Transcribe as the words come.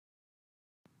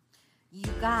You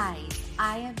guys,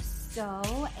 I am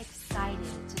so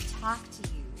excited to talk to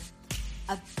you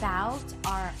about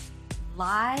our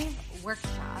live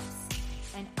workshops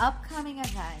and upcoming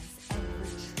events and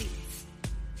retreats.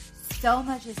 So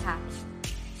much is happening.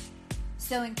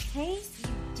 So in case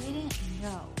you didn't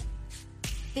know,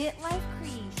 Fit Life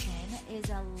Creation is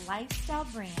a lifestyle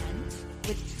brand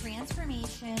with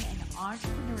transformation and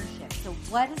entrepreneurship. So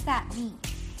what does that mean?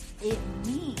 It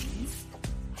means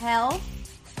health,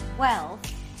 wealth,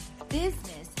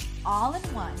 business, all in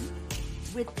one,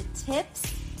 with the tips,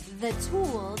 the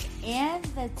tools, and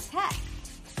the tech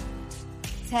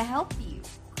to help you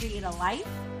create a life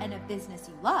and a business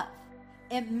you love.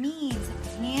 It means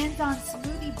hands-on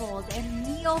smoothie bowls and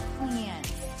meal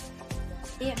plans.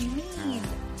 It means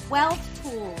wealth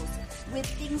tools with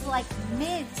things like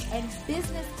Mint and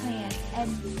business plans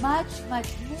and much, much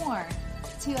more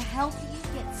to help you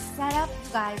get set up,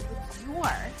 you guys, with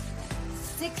your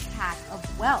six-pack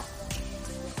of wealth.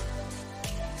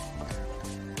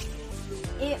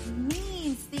 It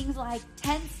means things like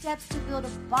 10 steps to build a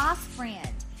boss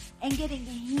brand and getting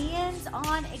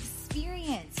hands-on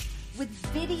experience with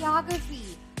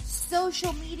videography,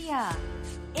 social media,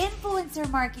 influencer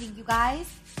marketing, you guys.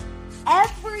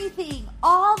 Everything,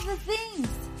 all the things,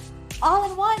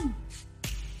 all in one.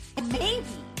 And maybe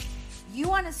you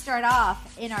want to start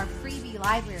off in our freebie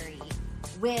library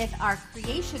with our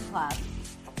Creation Club,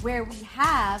 where we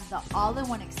have the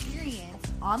all-in-one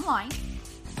experience online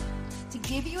to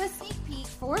give you a sneak peek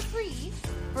for free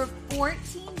for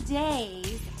 14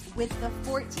 days with the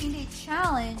 14-day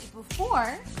challenge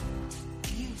before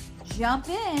you jump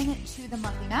in to the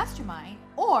monthly mastermind,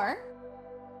 or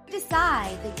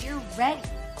decide that you're ready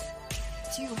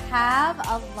to have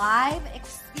a live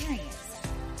experience,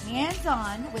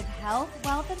 hands-on with health,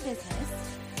 wealth, and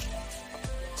business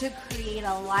to create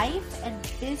a life and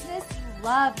business you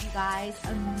love, you guys,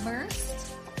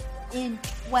 immersed in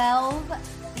 12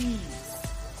 themes.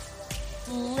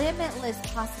 Limitless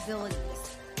possibilities,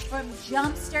 from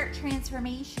jumpstart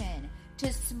transformation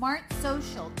to smart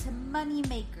social to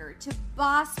moneymaker to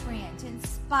boss brand to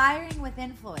inspiring with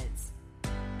influence,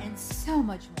 and so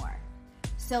much more.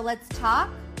 So let's talk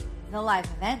the live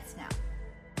events now.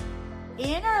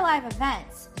 In our live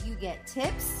events, you get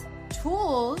tips,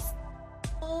 tools,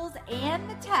 and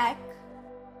the tech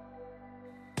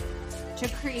to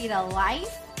create a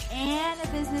life and a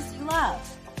business you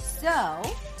love. So,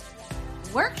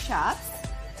 workshops,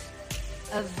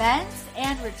 events,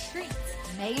 and retreats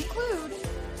may include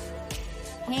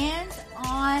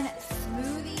hands-on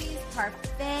smoothies,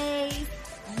 parfaits,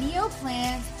 meal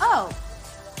plans. Oh,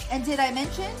 and did I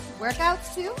mention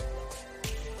workouts too?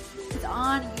 It's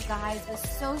on, you guys, with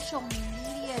social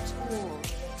media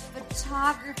tools,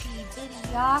 photography,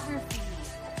 videography,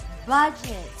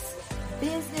 budgets,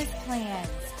 business plans,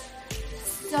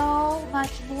 so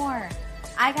much more.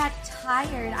 I got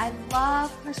tired. I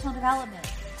love personal development.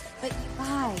 But you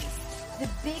guys, the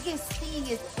biggest thing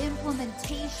is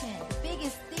implementation. The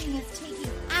biggest thing is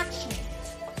taking action.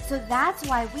 So that's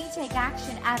why we take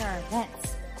action at our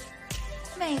events.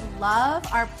 You may love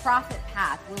our profit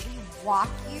path, where we walk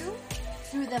you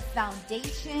through the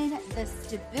foundation, the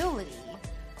stability,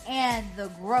 and the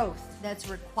growth that's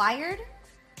required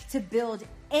to build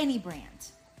any brand.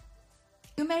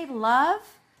 You may love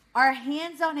our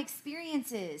hands-on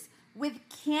experiences with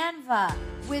Canva,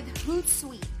 with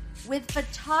Hootsuite, with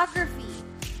photography,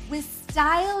 with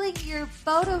styling your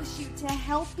photo shoot to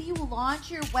help you launch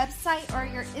your website or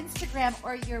your Instagram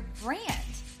or your brand,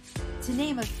 to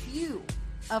name a few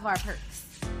of our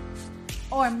perks.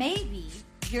 Or maybe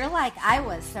you're like I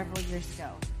was several years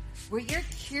ago, where you're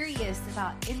curious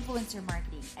about influencer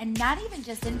marketing, and not even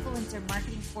just influencer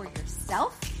marketing for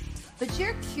yourself, but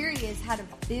you're curious how to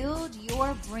build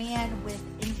your brand with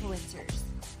influencers.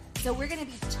 So we're going to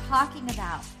be talking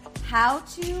about how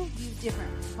to use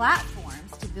different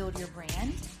platforms to build your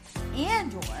brand,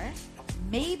 and or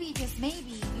maybe, just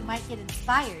maybe, you might get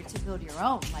inspired to build your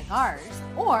own like ours,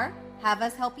 or have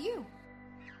us help you.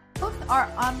 Both our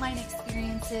online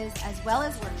experiences as well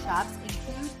as workshops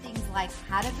include things like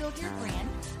how to build your brand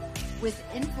with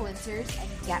influencers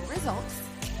and get results,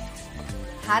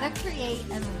 how to create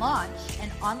and launch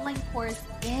an online course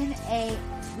in a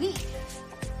week.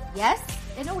 Yes,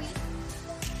 in a week.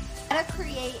 How to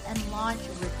create and launch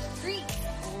retreats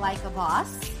like a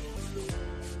boss.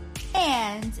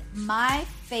 And my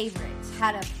favorite,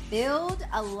 how to build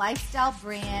a lifestyle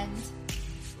brand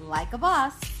like a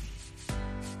boss.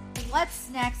 What's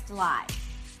next live?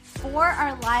 For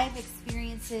our live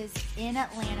experiences in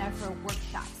Atlanta for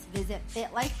workshops, visit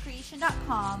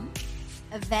fitlifecreation.com,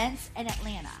 events in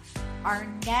Atlanta. Our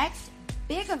next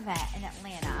big event in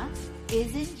Atlanta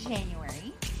is in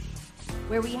January,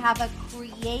 where we have a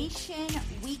creation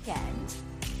weekend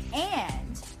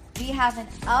and we have an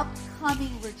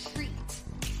upcoming retreat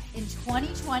in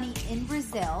 2020 in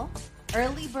Brazil.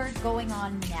 Early bird going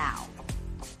on now.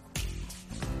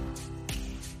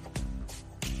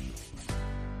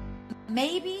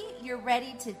 Maybe you're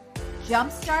ready to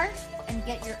jumpstart and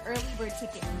get your early bird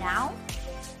ticket now,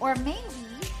 or maybe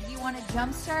you want to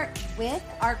jumpstart with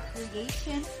our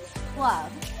Creation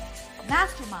Club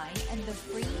Mastermind and the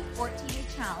free 14-day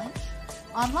challenge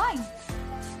online.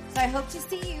 So I hope to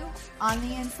see you on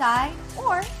the inside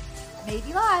or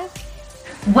maybe live.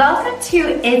 Welcome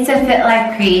to It's a Fit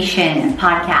Life Creation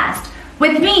podcast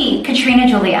with me, Katrina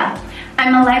Julia.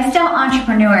 I'm a lifestyle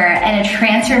entrepreneur and a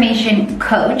transformation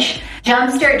coach.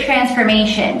 Jumpstart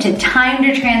transformation to time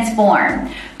to transform,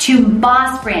 to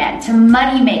boss brand, to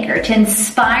money maker, to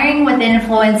inspiring with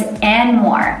influence and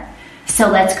more. So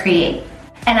let's create.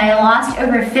 And I lost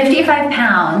over 55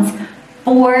 pounds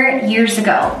 4 years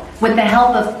ago with the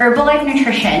help of Herbalife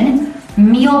Nutrition,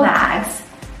 meal bags,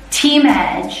 Team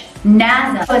Edge,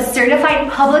 NASA, a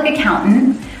certified public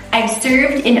accountant. I've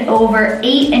served in over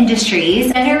 8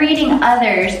 industries, generating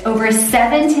others over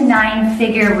 7 to 9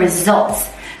 figure results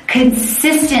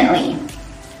consistently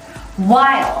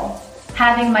while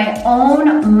having my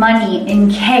own money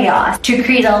in chaos to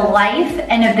create a life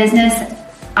and a business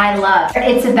I love.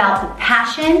 It's about the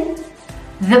passion,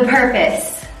 the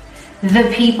purpose,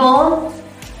 the people,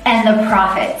 and the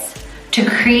profits to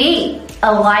create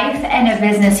a life and a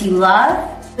business you love.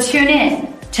 Tune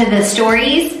in to the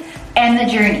stories and the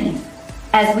journey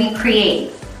as we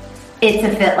create It's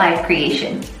a Fit Life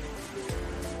Creation.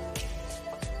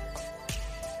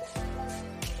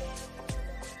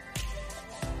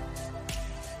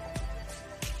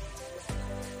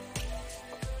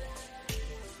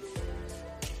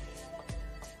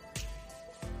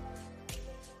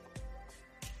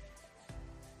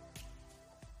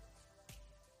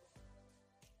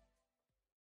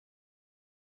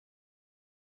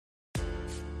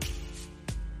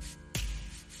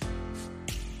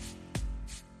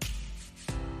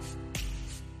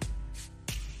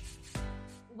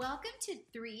 Welcome to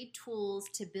 3 tools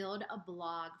to build a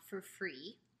blog for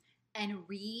free and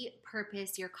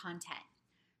repurpose your content.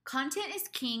 Content is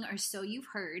king, or so you've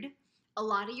heard. A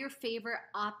lot of your favorite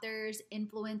authors,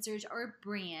 influencers, or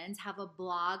brands have a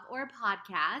blog or a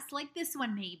podcast, like this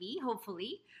one maybe,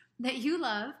 hopefully, that you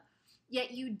love,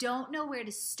 yet you don't know where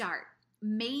to start.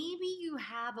 Maybe you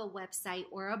have a website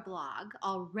or a blog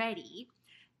already,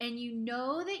 and you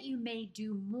know that you may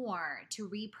do more to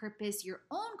repurpose your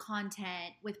own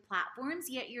content with platforms,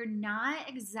 yet you're not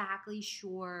exactly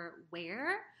sure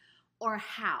where or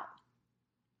how.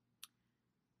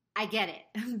 I get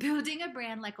it. Building a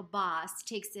brand like a boss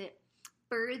takes it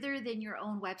further than your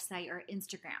own website or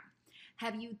Instagram.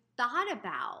 Have you thought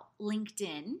about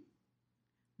LinkedIn,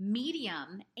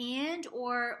 Medium, and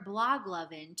or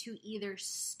Bloglovin to either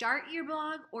start your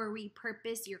blog or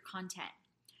repurpose your content?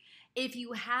 If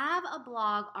you have a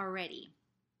blog already,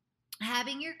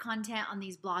 having your content on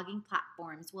these blogging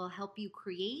platforms will help you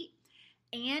create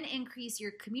and increase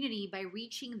your community by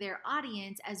reaching their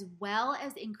audience, as well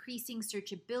as increasing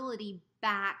searchability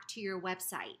back to your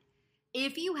website,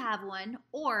 if you have one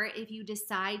or if you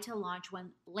decide to launch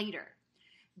one later.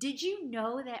 Did you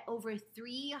know that over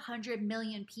 300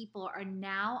 million people are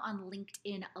now on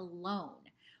LinkedIn alone?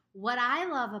 What I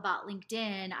love about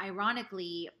LinkedIn,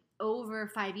 ironically, over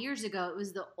 5 years ago, it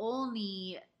was the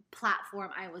only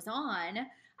platform I was on.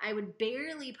 I would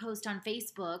barely post on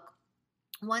Facebook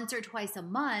once or twice a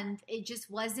month. It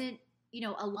just wasn't,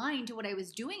 aligned to what I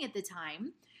was doing at the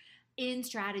time in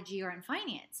strategy or in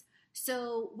finance.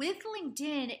 So with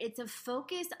LinkedIn, it's a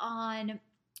focus on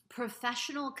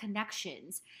professional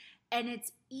connections, and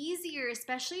it's easier,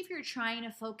 especially if you're trying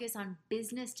to focus on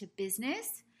business to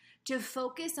business, to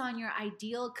focus on your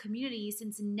ideal community,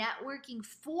 since networking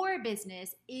for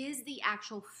business is the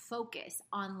actual focus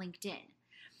on LinkedIn.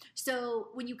 So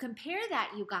when you compare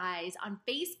that, you guys, on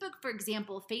Facebook, for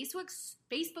example, Facebook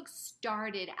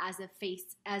started as a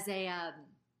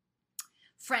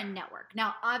friend network.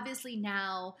 Now, obviously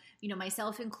now,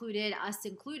 myself included, us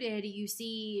included, you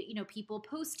see, people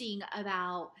posting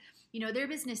about, their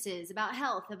businesses, about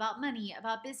health, about money,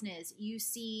 about business. You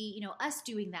see, us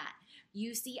doing that.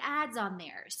 You see ads on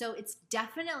there. So it's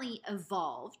definitely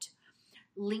evolved.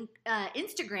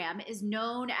 Instagram is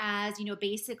known as,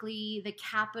 basically the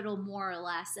capital, more or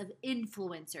less, of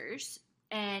influencers.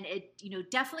 And it,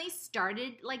 definitely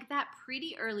started like that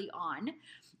pretty early on.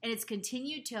 And it's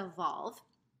continued to evolve.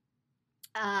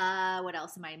 What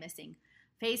else am I missing?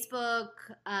 Facebook,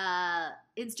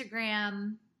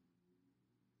 Instagram,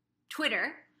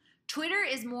 Twitter. Twitter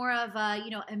is more of a,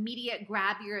 immediate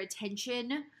grab your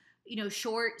attention,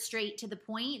 short, straight to the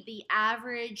point. The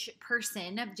average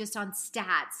person, just on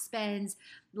stats, spends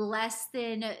less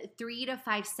than 3 to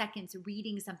 5 seconds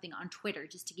reading something on Twitter,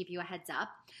 just to give you a heads up.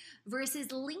 Versus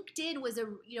LinkedIn was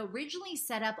originally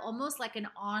set up almost like an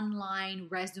online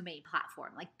resume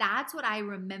platform. Like that's what I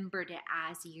remembered it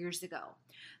as years ago.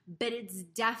 But it's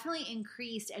definitely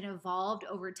increased and evolved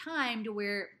over time to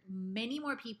where many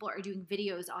more people are doing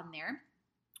videos on there,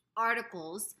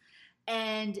 articles,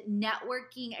 and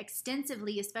networking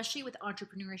extensively, especially with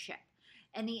entrepreneurship.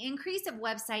 And the increase of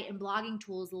website and blogging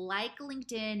tools like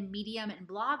LinkedIn, Medium, and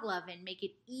BlogLovin make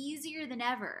it easier than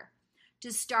ever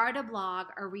to start a blog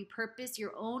or repurpose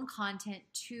your own content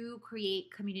to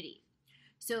create community.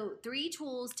 So 3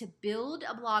 tools to build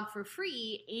a blog for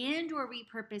free and or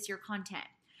repurpose your content.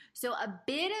 So a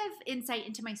bit of insight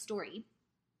into my story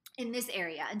in this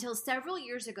area. Until several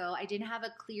years ago, I didn't have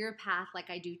a clear path like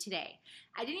I do today.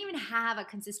 I didn't even have a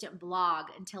consistent blog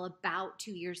until about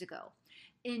 2 years ago.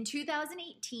 In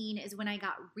 2018 is when I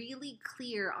got really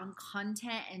clear on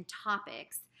content and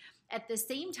topics. At the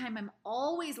same time, I'm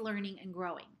always learning and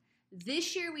growing.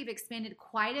 This year, we've expanded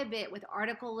quite a bit with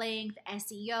article length,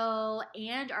 SEO,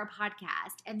 and our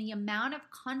podcast. And the amount of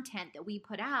content that we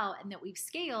put out and that we've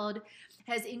scaled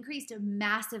has increased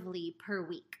massively per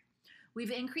week.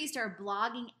 We've increased our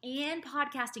blogging and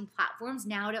podcasting platforms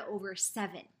now to over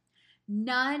 7.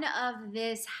 None of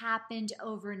this happened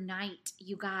overnight,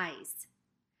 you guys.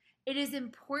 It is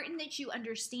important that you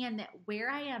understand that where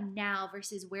I am now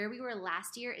versus where we were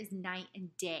last year is night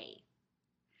and day.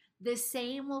 The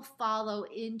same will follow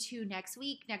into next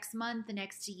week, next month, the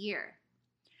next year.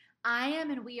 I am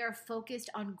and we are focused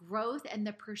on growth and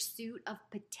the pursuit of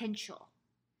potential.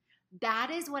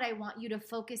 That is what I want you to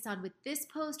focus on with this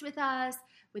post with us,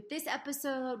 with this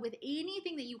episode, with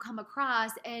anything that you come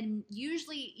across. And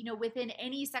usually, within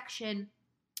any section,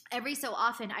 every so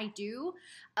often I do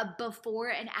a before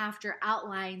and after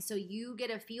outline so you get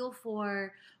a feel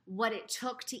for what it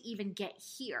took to even get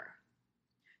here.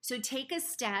 So take a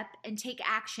step and take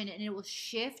action and it will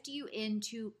shift you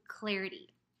into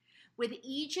clarity. With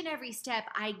each and every step,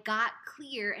 I got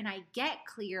clear and I get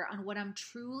clear on what I'm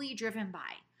truly driven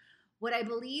by. What I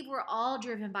believe we're all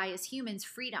driven by as humans,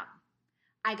 freedom.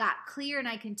 I got clear and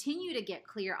I continue to get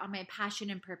clear on my passion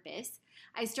and purpose.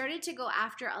 I started to go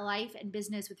after a life and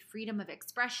business with freedom of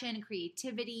expression,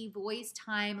 creativity, voice,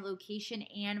 time, location,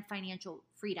 and financial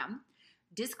freedom.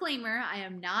 Disclaimer, I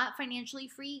am not financially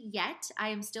free yet. I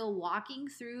am still walking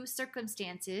through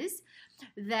circumstances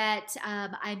that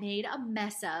I made a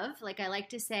mess of. Like I like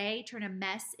to say, turn a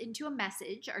mess into a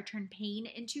message or turn pain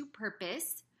into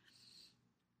purpose.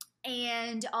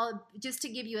 And just to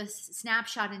give you a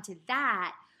snapshot into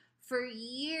that, for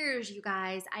years, you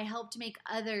guys, I helped make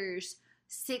others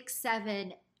 6,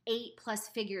 7, 8+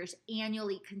 figures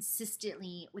annually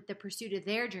consistently with the pursuit of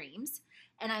their dreams.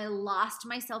 And I lost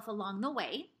myself along the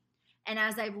way. And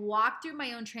as I've walked through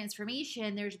my own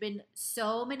transformation, there's been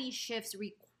so many shifts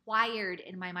required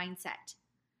in my mindset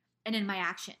and in my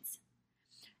actions.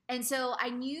 And so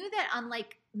I knew that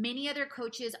unlike many other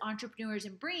coaches, entrepreneurs,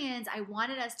 and brands, I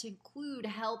wanted us to include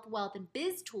health, wealth, and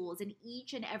biz tools in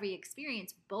each and every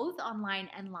experience, both online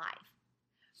and live.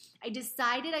 I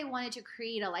decided I wanted to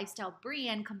create a lifestyle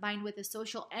brand combined with a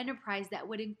social enterprise that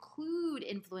would include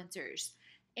influencers,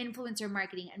 influencer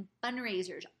marketing, and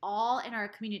fundraisers all in our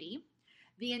community.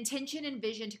 The intention and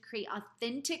vision to create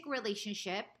authentic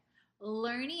relationship,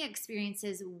 learning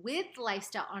experiences with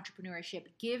lifestyle entrepreneurship,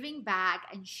 giving back,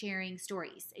 and sharing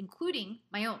stories, including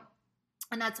my own.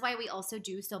 And that's why we also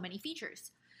do so many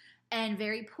features and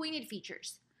very pointed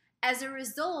features. As a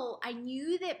result, I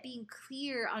knew that being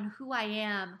clear on who I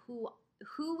am,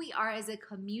 who we are as a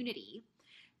community,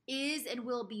 is and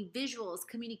will be visuals,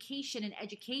 communication, and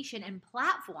education, and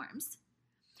platforms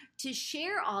to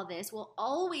share all this will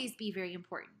always be very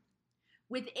important.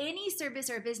 With any service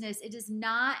or business, it does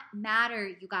not matter,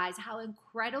 you guys, how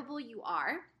incredible you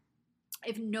are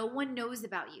if no one knows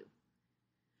about you.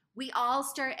 We all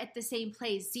start at the same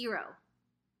place, 0.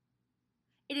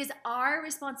 It is our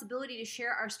responsibility to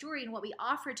share our story and what we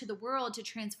offer to the world to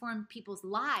transform people's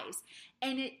lives.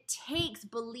 And it takes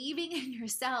believing in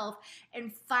yourself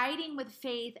and fighting with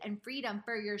faith and freedom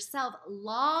for yourself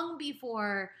long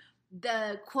before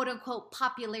the quote-unquote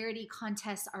popularity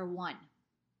contests are won.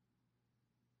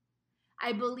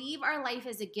 I believe our life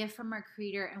is a gift from our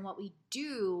Creator, and what we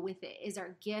do with it is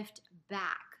our gift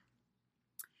back.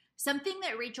 Something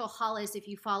that Rachel Hollis, if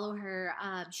you follow her,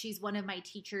 she's one of my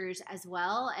teachers as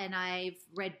well, and I've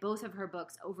read both of her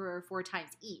books over 4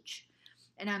 times each.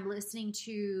 And I'm listening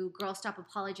to Girl Stop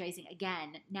Apologizing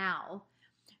again now.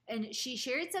 And she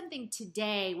shared something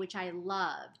today, which I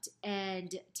loved.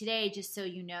 And today, just so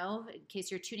you know, in case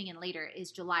you're tuning in later,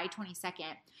 is July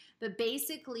 22nd. But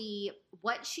basically,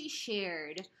 what she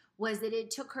shared was that it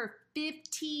took her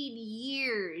 15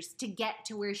 years to get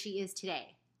to where she is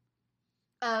today.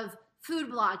 Of food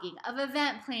blogging, of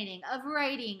event planning, of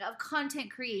writing, of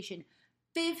content creation.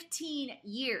 15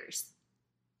 years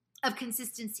of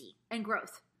consistency and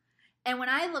growth. And when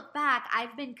I look back,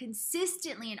 I've been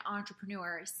consistently an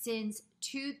entrepreneur since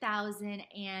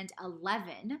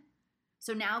 2011.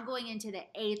 So now going into the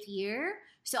 8th year.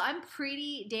 So I'm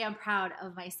pretty damn proud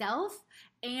of myself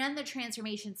and the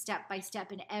transformation step by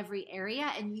step in every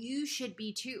area. And you should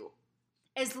be too.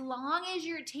 As long as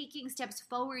you're taking steps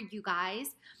forward, you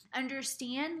guys,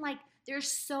 understand like there's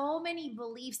so many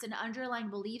beliefs and underlying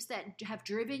beliefs that have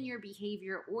driven your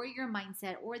behavior or your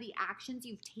mindset or the actions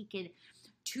you've taken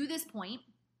to this point.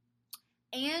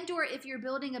 And or if you're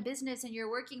building a business and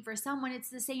you're working for someone, it's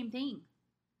the same thing.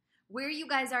 Where you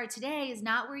guys are today is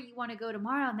not where you want to go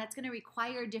tomorrow, and that's going to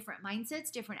require different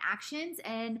mindsets, different actions,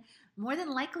 and more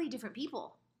than likely different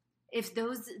people. If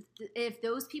those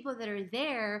people that are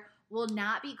there will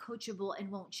not be coachable and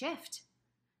won't shift.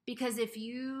 Because if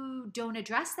you don't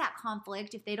address that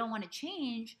conflict, if they don't want to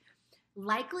change,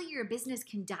 likely your business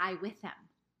can die with them.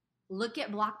 Look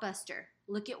at Blockbuster.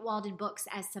 Look at Walden Books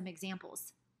as some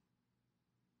examples.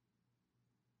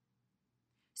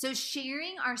 So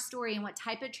sharing our story and what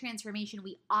type of transformation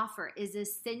we offer is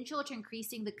essential to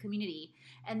increasing the community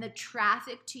and the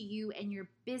traffic to you and your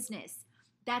business.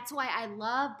 That's why I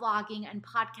love blogging and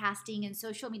podcasting and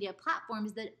social media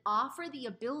platforms that offer the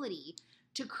ability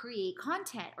to create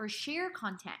content or share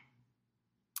content.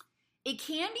 It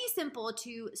can be simple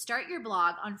to start your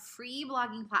blog on free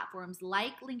blogging platforms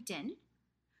like LinkedIn.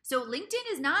 So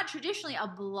LinkedIn is not traditionally a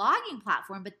blogging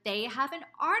platform, but they have an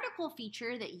article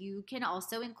feature that you can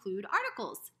also include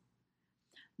articles.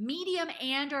 Medium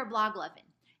and or Bloglovin.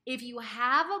 If you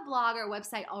have a blog or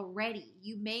website already,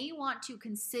 you may want to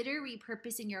consider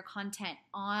repurposing your content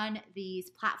on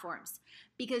these platforms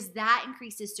because that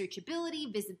increases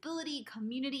searchability, visibility,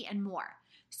 community, and more.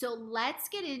 So let's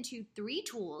get into 3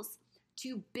 tools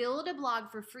to build a blog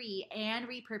for free and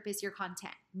repurpose your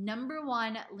content. Number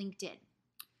 1, LinkedIn.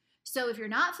 So if you're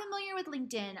not familiar with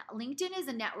LinkedIn, LinkedIn is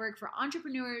a network for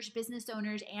entrepreneurs, business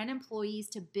owners, and employees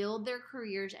to build their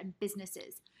careers and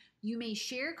businesses. You may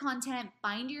share content,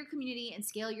 find your community, and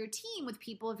scale your team with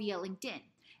people via LinkedIn.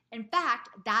 In fact,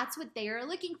 that's what they are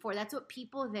looking for. That's what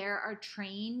people there are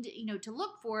trained, to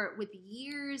look for with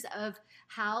years of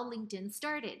how LinkedIn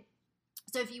started.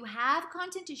 So if you have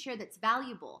content to share that's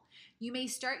valuable, you may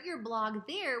start your blog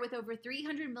there with over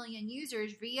 300 million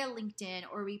users via LinkedIn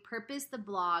or repurpose the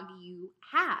blog you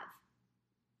have.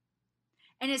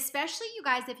 And especially you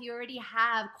guys, if you already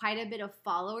have quite a bit of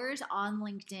followers on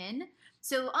LinkedIn.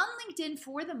 So on LinkedIn,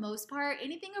 for the most part,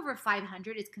 anything over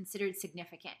 500 is considered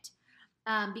significant.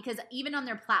 Because even on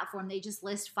their platform, they just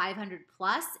list 500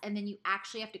 plus, and then you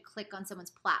actually have to click on someone's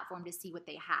platform to see what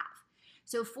they have.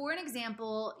 So for an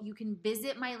example, you can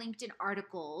visit my LinkedIn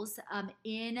articles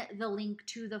in the link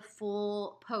to the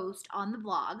full post on the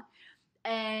blog.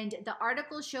 And the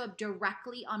articles show up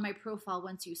directly on my profile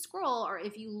once you scroll, or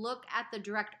if you look at the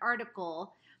direct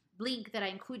article link that I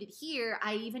included here,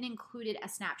 I even included a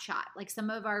snapshot. Like some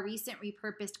of our recent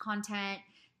repurposed content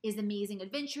is Amazing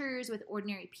Adventures with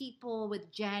Ordinary People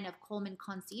with Jen of Coleman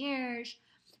Concierge,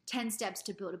 10 Steps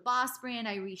to Build a Boss Brand.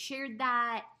 I reshared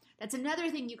that. That's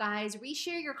another thing, you guys.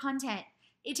 Reshare your content.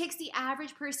 It takes the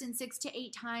average person 6 to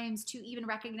 8 times to even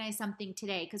recognize something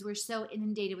today because we're so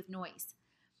inundated with noise.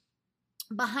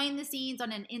 Behind the scenes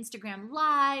on an Instagram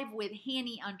Live with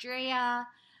Hanny Andrea.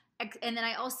 And then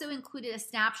I also included a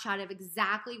snapshot of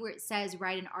exactly where it says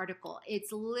write an article.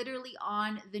 It's literally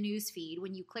on the newsfeed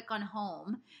when you click on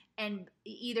home, and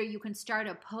either you can start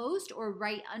a post or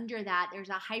right under that there's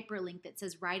a hyperlink that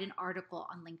says write an article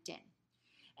on LinkedIn.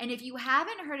 And if you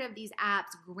haven't heard of these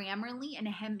apps, Grammarly and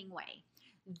Hemingway,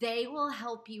 they will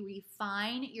help you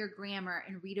refine your grammar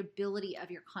and readability of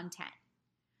your content.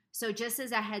 So just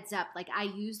as a heads up, like I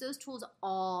use those tools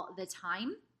all the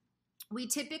time. We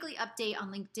typically update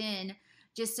on LinkedIn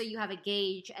just so you have a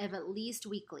gauge of at least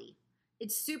weekly.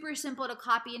 It's super simple to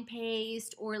copy and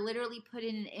paste or literally put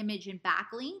in an image and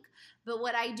backlink. But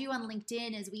what I do on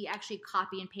LinkedIn is we actually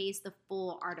copy and paste the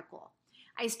full article.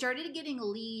 I started getting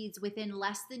leads within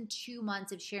less than 2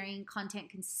 months of sharing content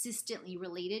consistently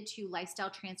related to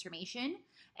lifestyle transformation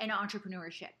and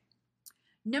entrepreneurship.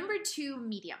 Number 2,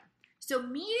 Medium. So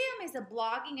Medium is a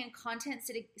blogging and content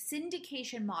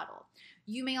syndication model.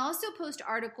 You may also post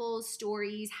articles,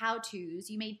 stories, how-tos.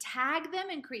 You may tag them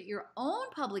and create your own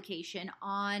publication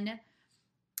on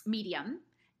Medium,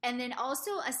 and then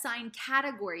also assign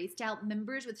categories to help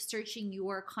members with searching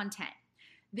your content.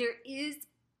 There is,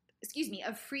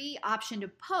 a free option to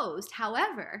post.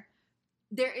 However,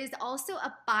 there is also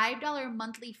a $5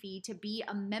 monthly fee to be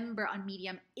a member on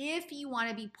Medium if you want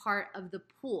to be part of the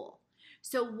pool.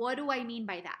 So what do I mean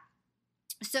by that?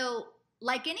 So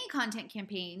like any content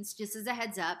campaigns, just as a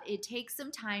heads up, it takes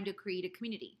some time to create a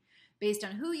community. Based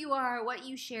on who you are, what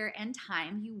you share, and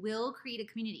time, you will create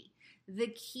a community. The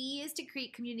key is to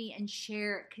create community and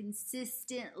share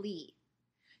consistently.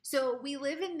 So we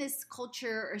live in this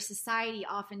culture or society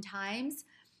oftentimes,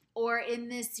 or in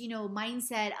this,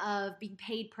 mindset of being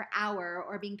paid per hour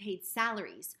or being paid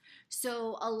salaries.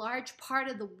 So a large part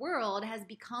of the world has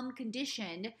become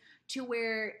conditioned to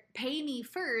where pay me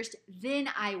first, then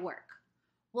I work.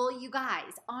 Well, you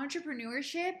guys,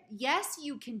 entrepreneurship, yes,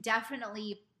 you can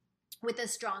definitely, with a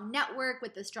strong network,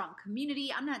 with a strong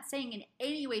community. I'm not saying in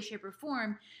any way, shape, or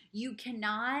form you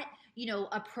cannot,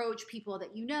 approach people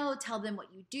that tell them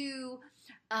what you do,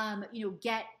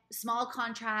 get small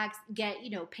contracts, get,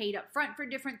 paid up front for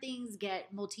different things,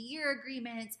 get multi-year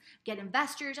agreements, get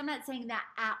investors. I'm not saying that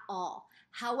at all.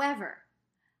 However,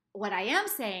 what I am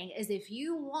saying is if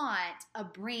you want a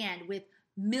brand with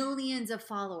millions of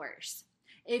followers,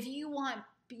 if you want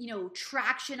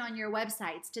traction on your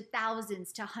websites to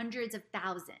thousands, to hundreds of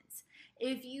thousands.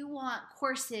 If you want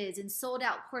courses and sold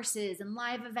out courses and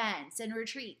live events and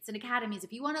retreats and academies,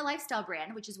 if you want a lifestyle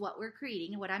brand, which is what we're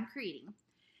creating and what I'm creating,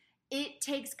 it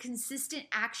takes consistent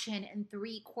action in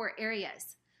 3 core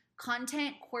areas: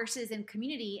 content, courses, and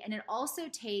community. And it also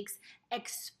takes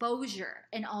exposure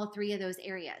in all 3 of those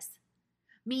areas.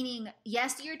 Meaning,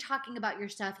 yes, you're talking about your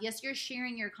stuff. Yes, you're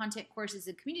sharing your content, courses,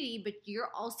 and community, but you're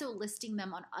also listing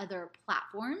them on other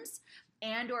platforms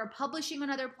and or publishing on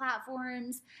other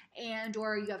platforms and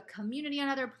or you have community on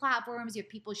other platforms. You have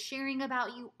people sharing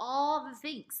about you, all the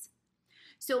things.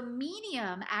 So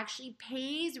Medium actually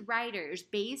pays writers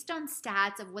based on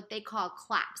stats of what they call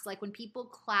claps. Like when people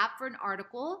clap for an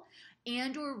article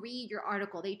and or read your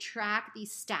article, they track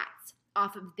these stats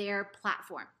off of their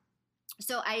platform.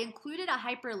 So I included a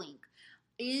hyperlink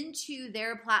into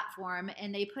their platform,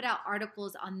 and they put out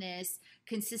articles on this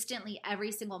consistently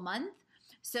every single month.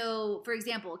 So, for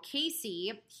example,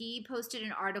 Casey, he posted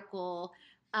an article,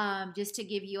 just to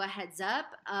give you a heads up,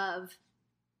 of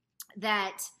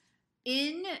that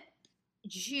in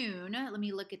June. Let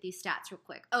me look at these stats real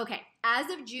quick. Okay,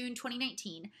 as of June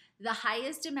 2019, the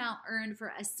highest amount earned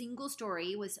for a single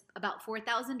story was about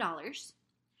 $4,000.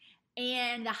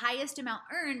 And the highest amount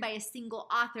earned by a single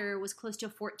author was close to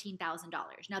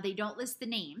 $14,000. Now, they don't list the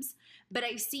names, but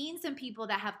I've seen some people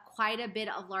that have quite a bit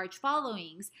of large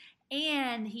followings,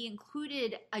 and he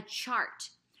included a chart.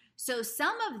 So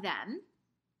some of them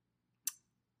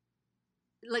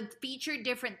featured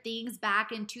different things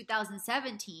back in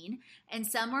 2017, and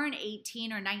some are in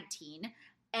 18 or 19.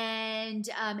 And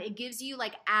it gives you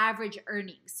average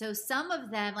earnings. So some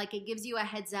of them, it gives you a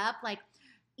heads up,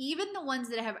 even the ones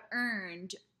that have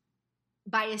earned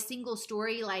by a single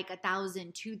story,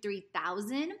 1,000, 2,000,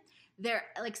 3,000, they're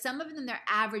some of them, their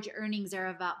average earnings are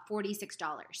about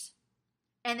 $46.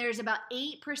 And there's about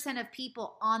 8% of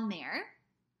people on there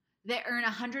that earn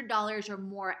 $100 or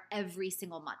more every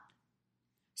single month.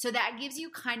 So that gives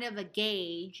you kind of a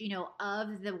gauge,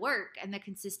 of the work and the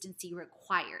consistency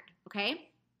required. Okay.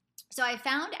 So I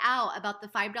found out about the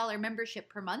 $5 membership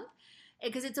per month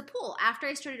because it's a pool after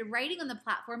I started writing on the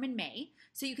platform in May.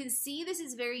 So you can see this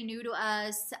is very new to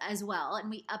us as well. And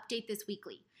we update this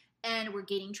weekly. And we're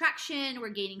gaining traction, we're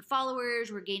gaining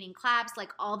followers, we're gaining claps,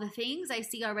 all the things. I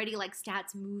see already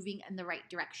stats moving in the right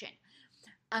direction.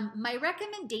 My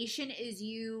recommendation is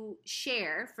you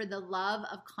share for the love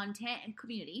of content and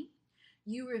community.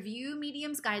 You review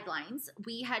Medium's guidelines.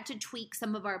 We had to tweak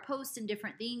some of our posts and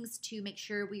different things to make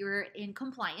sure we were in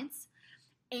compliance,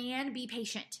 and be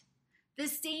patient. The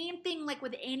same thing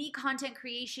with any content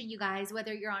creation, you guys,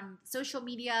 whether you're on social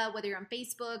media, whether you're on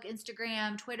Facebook,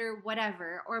 Instagram, Twitter,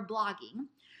 whatever, or blogging.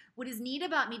 What is neat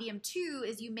about Medium too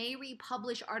is you may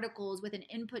republish articles with an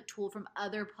input tool from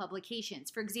other publications.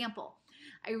 For example,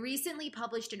 I recently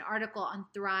published an article on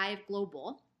Thrive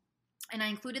Global, and I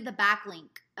included the backlink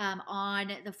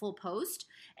on the full post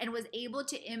and was able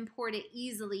to import it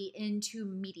easily into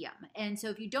Medium. And so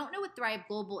if you don't know what Thrive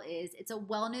Global is, it's a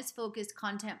wellness-focused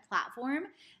content platform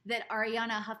that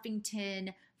Arianna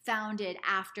Huffington founded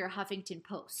after Huffington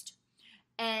Post.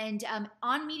 And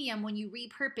on Medium, when you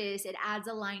repurpose, it adds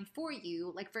a line for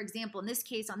you. Like, for example, in this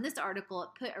case, on this article, it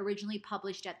put originally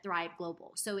published at Thrive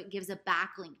Global. So it gives a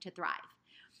backlink to Thrive.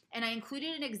 And I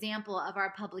included an example of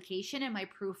our publication in my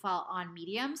profile on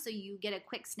Medium, so you get a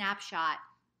quick snapshot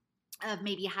of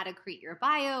maybe how to create your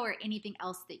bio or anything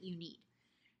else that you need.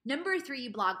 Number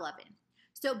 3, Bloglovin.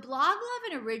 So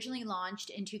Bloglovin originally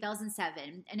launched in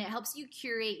 2007, and it helps you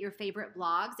curate your favorite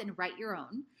blogs and write your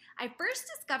own. I first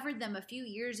discovered them a few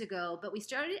years ago, but we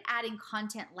started adding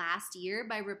content last year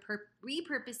by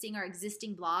repurposing our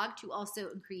existing blog to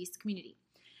also increase community.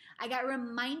 I got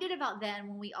reminded about them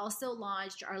when we also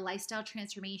launched our lifestyle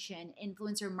transformation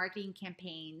influencer marketing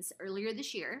campaigns earlier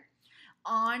this year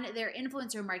on their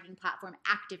influencer marketing platform,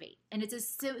 Activate. And it's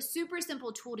a super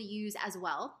simple tool to use as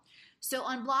well. So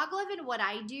on Bloglovin, what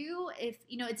I do,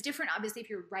 it's different obviously if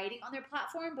you're writing on their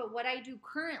platform, but what I do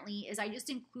currently is I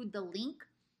just include the link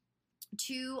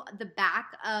to the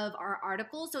back of our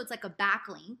article. So it's like a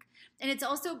backlink, and it's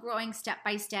also growing step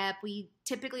by step. We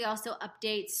typically also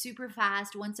update super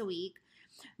fast once a week.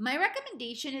 My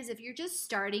recommendation is if you're just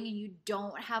starting and you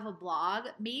don't have a blog,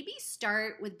 maybe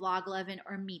start with Bloglovin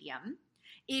or Medium.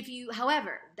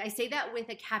 However, I say that with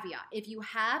a caveat. If you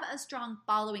have a strong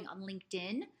following on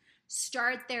LinkedIn,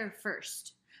 start there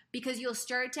first, because you'll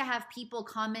start to have people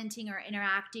commenting or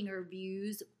interacting or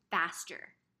views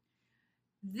faster.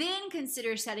 Then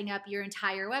consider setting up your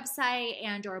entire website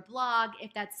and or blog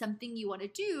if that's something you want to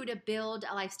do to build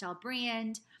a lifestyle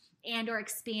brand and or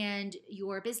expand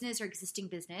your business or existing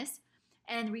business,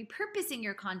 and repurposing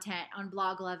your content on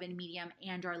Bloglovin, Medium,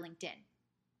 and or LinkedIn.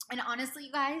 And honestly,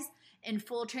 you guys, in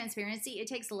full transparency, it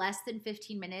takes less than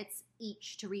 15 minutes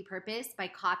each to repurpose by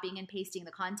copying and pasting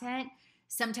the content,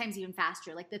 sometimes even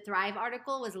faster. Like the Thrive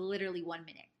article was literally 1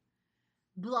 minute.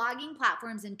 Blogging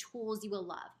platforms and tools you will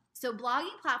love. So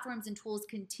blogging platforms and tools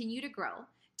continue to grow.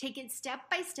 Take it step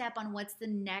by step on what's the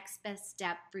next best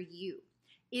step for you.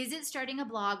 Is it starting a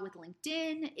blog with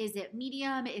LinkedIn? Is it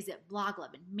Medium? Is it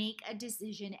Bloglovin? Make a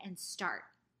decision and start.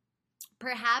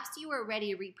 Perhaps you are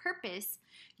ready to repurpose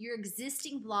your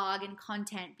existing blog and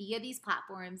content via these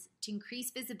platforms to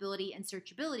increase visibility and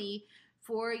searchability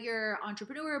for your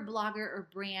entrepreneur, blogger, or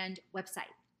brand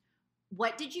website.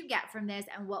 What did you get from this,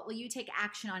 and what will you take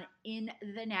action on in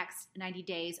the next 90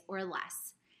 days or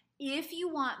less? If you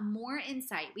want more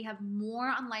insight, we have more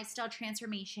on lifestyle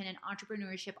transformation and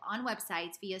entrepreneurship on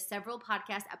websites via several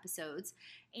podcast episodes.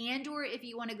 And or if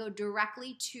you want to go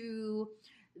directly to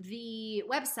the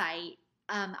website,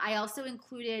 I also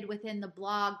included within the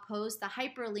blog post the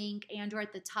hyperlink, and or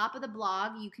at the top of the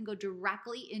blog, you can go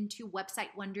directly into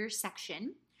Website Wonders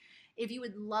section. If you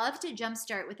would love to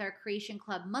jumpstart with our Creation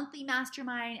Club monthly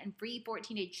mastermind and free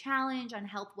 14-day challenge on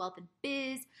health, wealth, and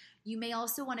biz, you may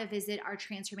also want to visit our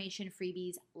Transformation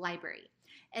Freebies library.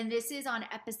 And this is on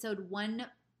episode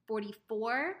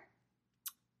 144.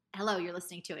 Hello, you're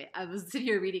listening to it. I was sitting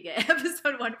here reading it.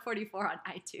 Episode 144 on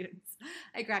iTunes.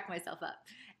 I cracked myself up.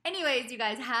 Anyways, you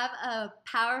guys, have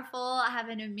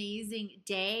an amazing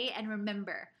day. And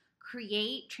remember,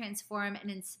 create, transform, and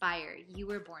inspire. You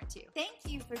were born to. Thank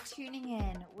you for tuning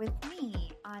in with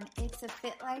me on It's a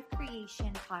Fit Life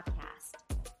Creation podcast.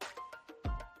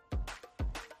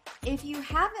 If you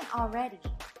haven't already,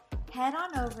 head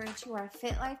on over to our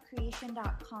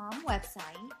fitlifecreation.com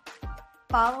website,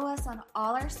 follow us on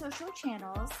all our social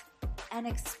channels, and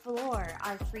explore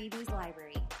our freebies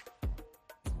library.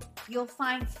 You'll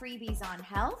find freebies on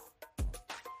health,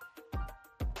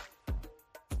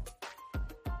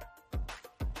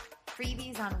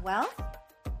 freebies on wealth,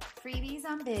 freebies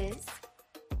on biz,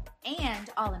 and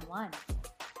all in one.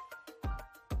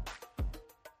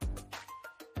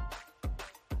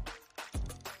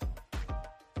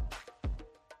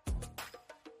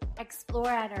 Explore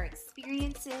at our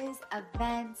experiences,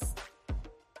 events,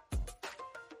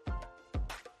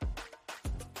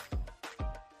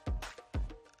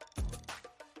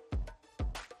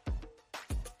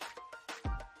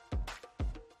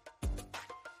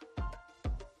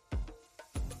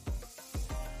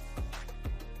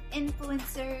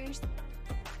 influencers.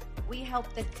 We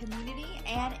help the community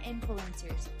and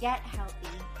influencers get healthy,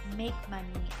 make money,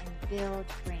 and build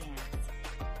brands.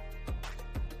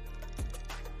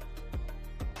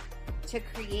 To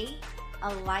create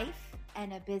a life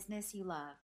and a business you love.